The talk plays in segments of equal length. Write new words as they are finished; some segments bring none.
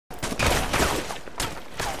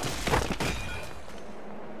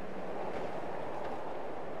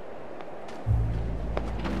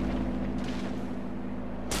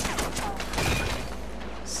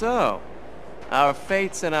So, our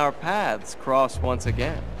fates and our paths cross once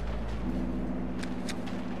again.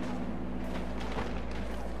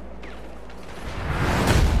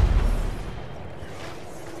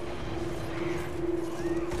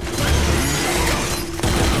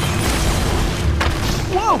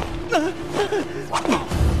 Whoa!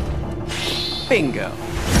 Bingo.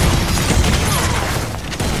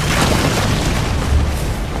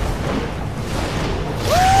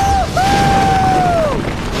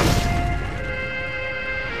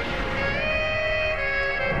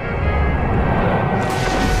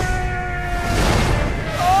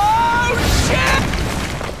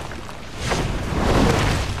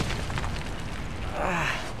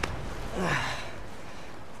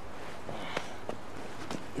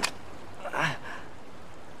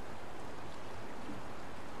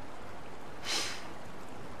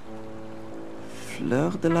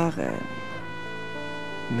 Fleur de la Reine,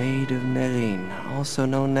 Maid of Nerine, also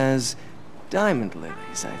known as diamond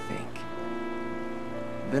lilies, I think.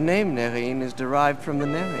 The name Nerine is derived from the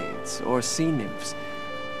Nereids, or sea nymphs.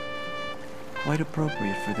 Quite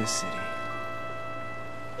appropriate for this city.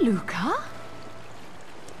 Luca?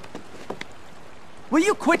 Will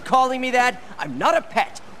you quit calling me that? I'm not a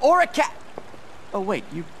pet, or a cat! Oh wait,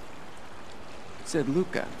 you said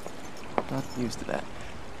Luca. Not used to that.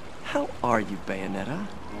 How are you, Bayonetta?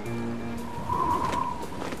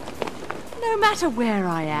 No matter where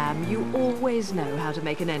I am, you always know how to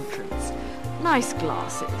make an entrance. Nice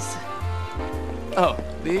glasses. Oh,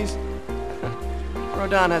 these?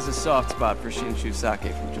 Rodan has a soft spot for Shinshu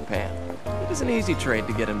sake from Japan. It was an easy trade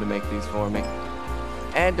to get him to make these for me.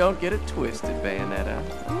 And don't get it twisted,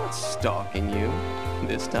 Bayonetta. I'm not stalking you.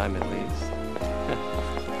 This time at least.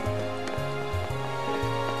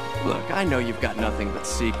 Look, I know you've got nothing but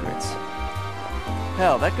secrets.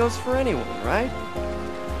 Hell, that goes for anyone, right?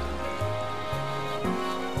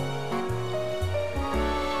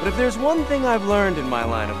 But if there's one thing I've learned in my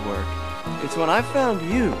line of work, it's when I found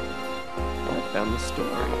you, I found the story.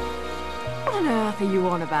 What on earth are you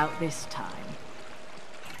on about this time?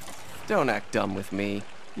 Don't act dumb with me.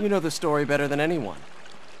 You know the story better than anyone.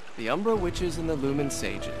 The Umbra Witches and the Lumen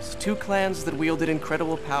Sages, two clans that wielded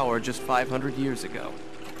incredible power just 500 years ago.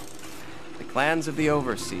 The clans of the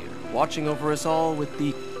Overseer, watching over us all with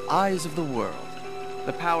the eyes of the world,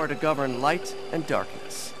 the power to govern light and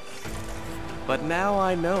darkness. But now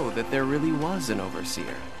I know that there really was an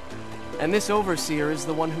Overseer. And this Overseer is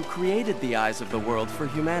the one who created the eyes of the world for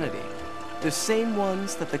humanity, the same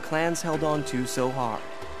ones that the clans held on to so hard.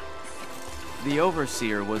 The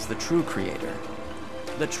Overseer was the true creator,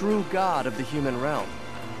 the true god of the human realm,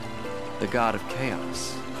 the god of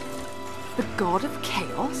chaos. The god of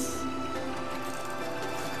chaos?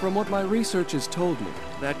 From what my research has told me,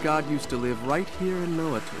 that god used to live right here in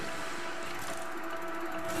Noatu.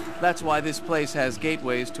 That's why this place has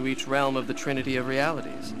gateways to each realm of the Trinity of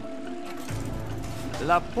Realities.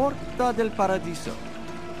 La Porta del Paradiso,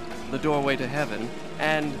 the doorway to heaven,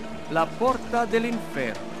 and La Porta del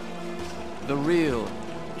Inferno, the real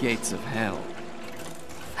gates of hell.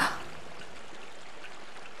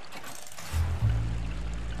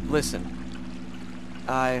 Listen,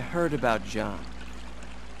 I heard about John.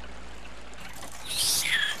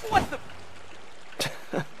 What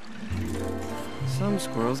the? Some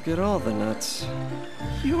squirrels get all the nuts.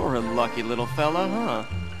 You're a lucky little fella, huh?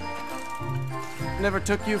 Never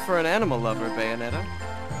took you for an animal lover, Bayonetta.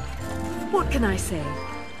 What can I say?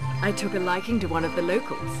 I took a liking to one of the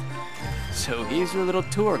locals. So he's your little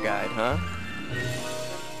tour guide, huh?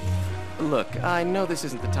 Look, I know this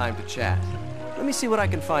isn't the time to chat. Let me see what I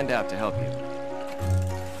can find out to help you.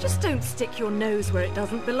 Just don't stick your nose where it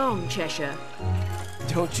doesn't belong, Cheshire.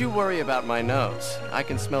 Don't you worry about my nose. I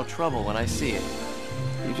can smell trouble when I see it.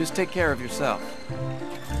 You just take care of yourself.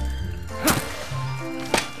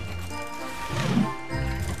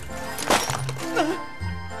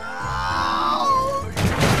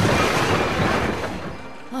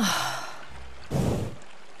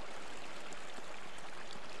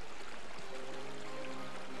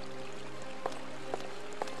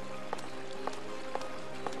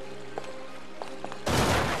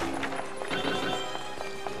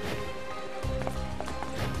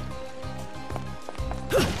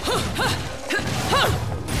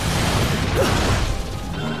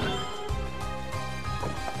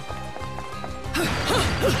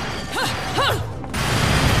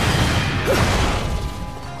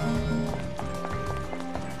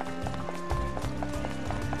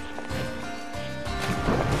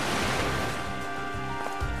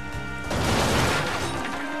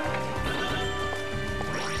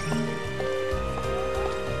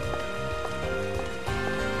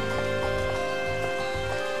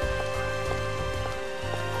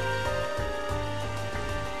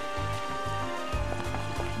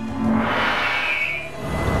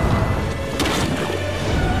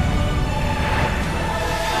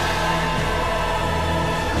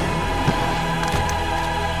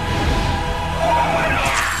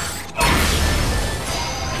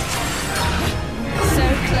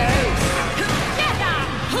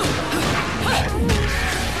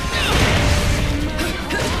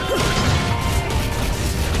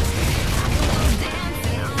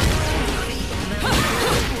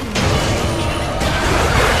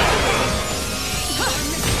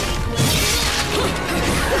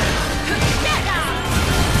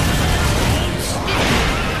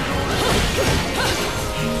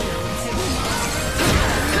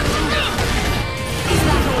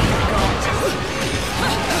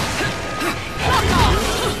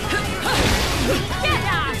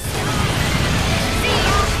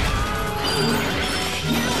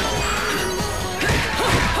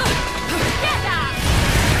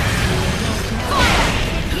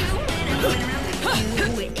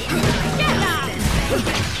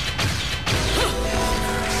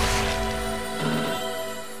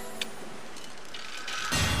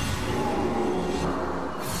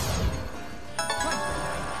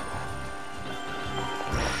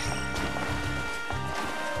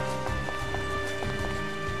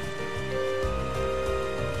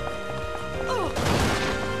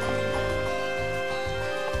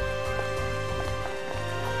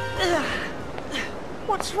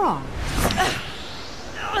 What's wrong?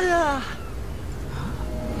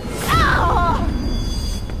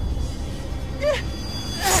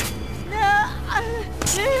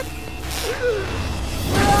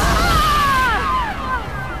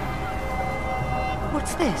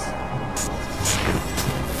 What's this?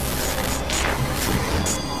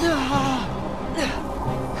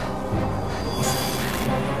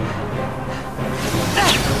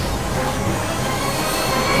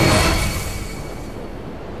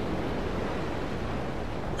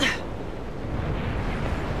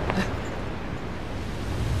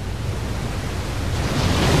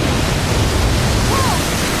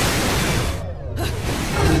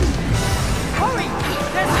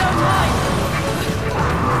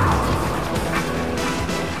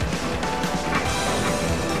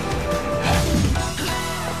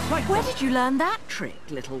 Where did you learn that trick,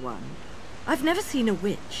 little one? I've never seen a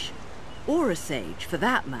witch, or a sage for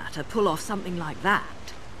that matter, pull off something like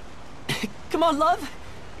that. Come on, love.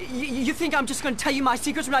 You think I'm just gonna tell you my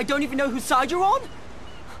secrets when I don't even know whose side you're on?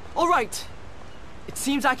 All right. It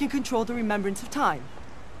seems I can control the remembrance of time.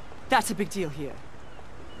 That's a big deal here.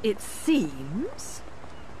 It seems?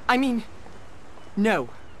 I mean, no.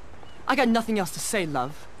 I got nothing else to say,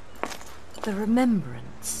 love. The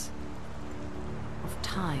remembrance of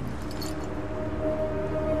time.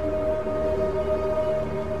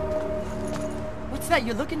 What's that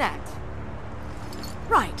you're looking at?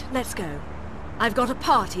 Right, let's go. I've got a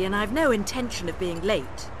party and I've no intention of being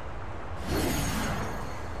late.